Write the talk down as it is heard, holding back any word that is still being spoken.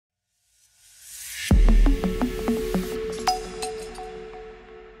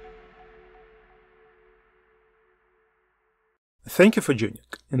Thank you for joining.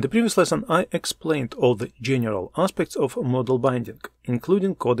 In the previous lesson, I explained all the general aspects of model binding,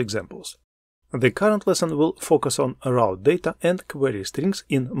 including code examples. The current lesson will focus on route data and query strings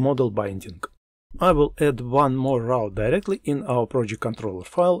in model binding. I will add one more route directly in our project controller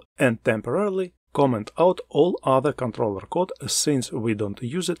file and temporarily comment out all other controller code since we don't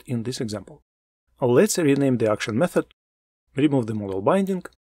use it in this example. Let's rename the action method, remove the model binding,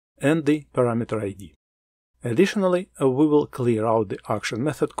 and the parameter ID. Additionally, we will clear out the action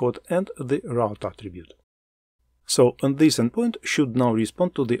method code and the route attribute. So this endpoint should now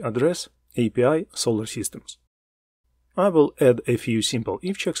respond to the address API Solar Systems. I will add a few simple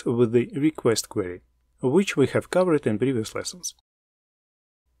if checks with the request query, which we have covered in previous lessons.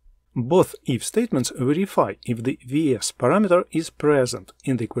 Both if statements verify if the VS parameter is present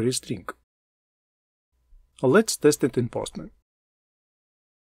in the query string. Let's test it in Postman.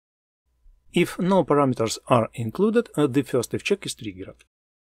 If no parameters are included, the first if check is triggered.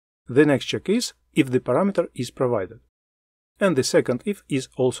 The next check is if the parameter is provided. And the second if is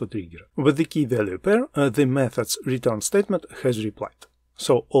also triggered. With the key value pair, the method's return statement has replied.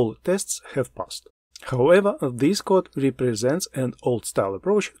 So all tests have passed. However, this code represents an old-style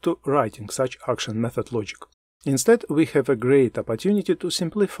approach to writing such action method logic. Instead, we have a great opportunity to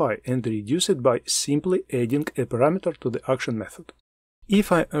simplify and reduce it by simply adding a parameter to the action method. If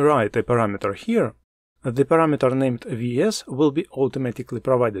I write a parameter here, the parameter named VS will be automatically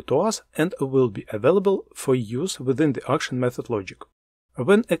provided to us and will be available for use within the action method logic.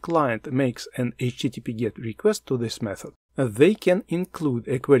 When a client makes an HTTP GET request to this method, they can include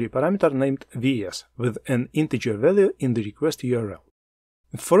a query parameter named VS with an integer value in the request URL.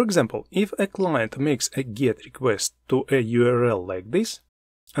 For example, if a client makes a GET request to a URL like this,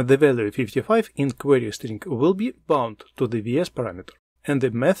 the value 55 in query string will be bound to the VS parameter, and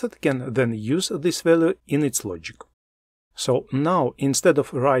the method can then use this value in its logic. So now, instead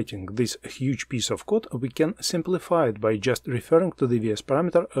of writing this huge piece of code, we can simplify it by just referring to the VS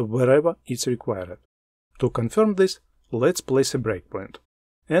parameter wherever it's required. To confirm this, let's place a breakpoint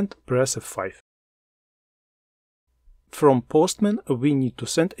and press F5. From Postman, we need to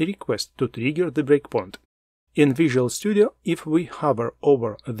send a request to trigger the breakpoint. In Visual Studio, if we hover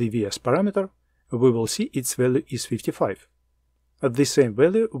over the VS parameter, we will see its value is 55. The same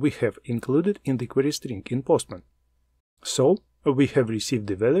value we have included in the query string in Postman. So, we have received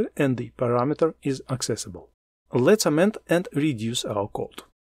the value and the parameter is accessible. Let's amend and reduce our code.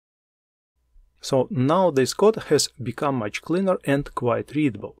 So now this code has become much cleaner and quite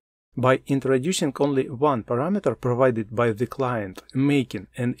readable. By introducing only one parameter provided by the client making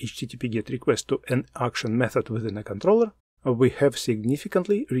an HTTP GET request to an action method within a controller, we have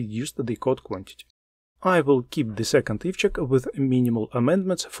significantly reduced the code quantity. I will keep the second if check with minimal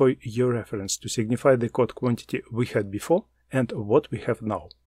amendments for your reference to signify the code quantity we had before and what we have now.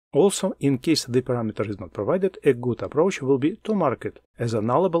 Also, in case the parameter is not provided, a good approach will be to mark it as a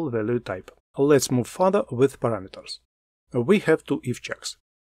nullable value type. Let's move further with parameters. We have two if checks,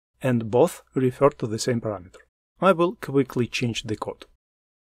 and both refer to the same parameter. I will quickly change the code.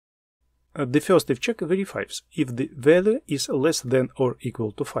 The first if check verifies if the value is less than or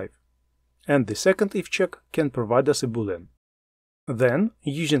equal to 5. And the second if check can provide us a boolean. Then,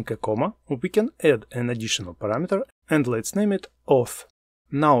 using a comma, we can add an additional parameter and let's name it auth.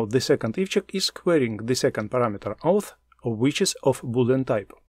 Now the second if check is querying the second parameter auth, which is of boolean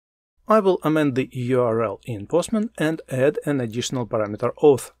type. I will amend the URL in Postman and add an additional parameter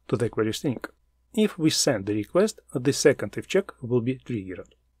auth to the query string. If we send the request, the second if check will be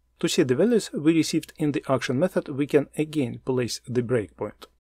triggered. To see the values we received in the action method, we can again place the breakpoint.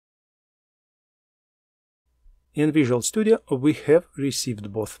 In Visual Studio, we have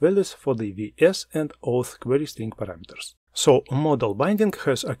received both values for the VS and auth query string parameters. So, model binding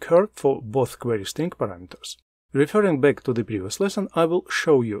has occurred for both query string parameters. Referring back to the previous lesson, I will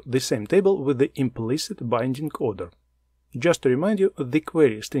show you the same table with the implicit binding order. Just to remind you, the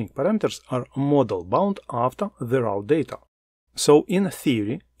query string parameters are model bound after the route data. So, in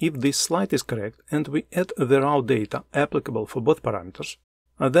theory, if this slide is correct and we add the route data applicable for both parameters,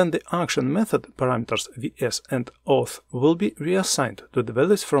 then the action method parameters VS and auth will be reassigned to the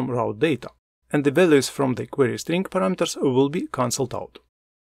values from route data, and the values from the query string parameters will be cancelled out.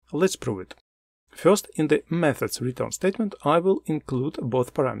 Let's prove it. First, in the method's return statement, I will include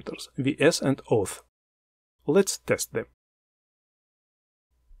both parameters VS and auth. Let's test them.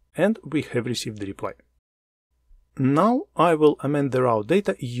 And we have received the reply. Now I will amend the route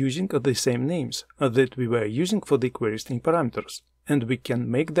data using the same names that we were using for the query string parameters, and we can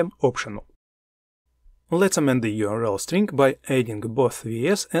make them optional. Let's amend the URL string by adding both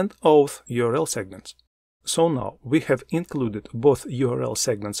VS and auth URL segments. So now we have included both URL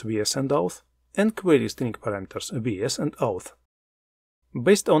segments vs and auth and query string parameters vs and auth.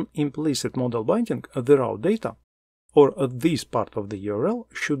 Based on implicit model binding, the raw data, or this part of the URL,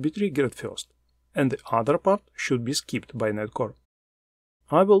 should be triggered first, and the other part should be skipped by netcore.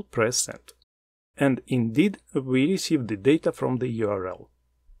 I will press send. And indeed, we receive the data from the URL.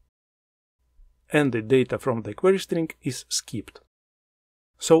 And the data from the query string is skipped.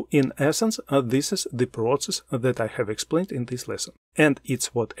 So in essence, this is the process that I have explained in this lesson. And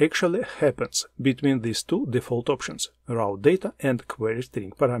it's what actually happens between these two default options, raw data and query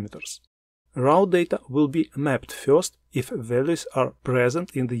string parameters. Raw data will be mapped first if values are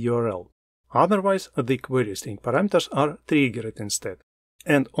present in the URL. Otherwise, the query string parameters are triggered instead.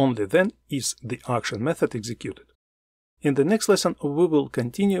 And only then is the action method executed. In the next lesson, we will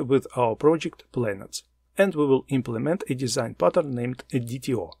continue with our project Planets, and we will implement a design pattern named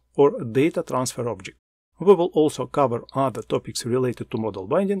DTO, or Data Transfer Object. We will also cover other topics related to model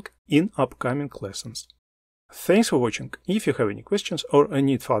binding in upcoming lessons. Thanks for watching. If you have any questions or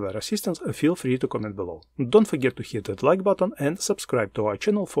need further assistance, feel free to comment below. Don't forget to hit that like button and subscribe to our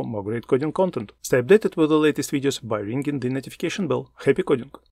channel for more great coding content. Stay updated with the latest videos by ringing the notification bell. Happy coding!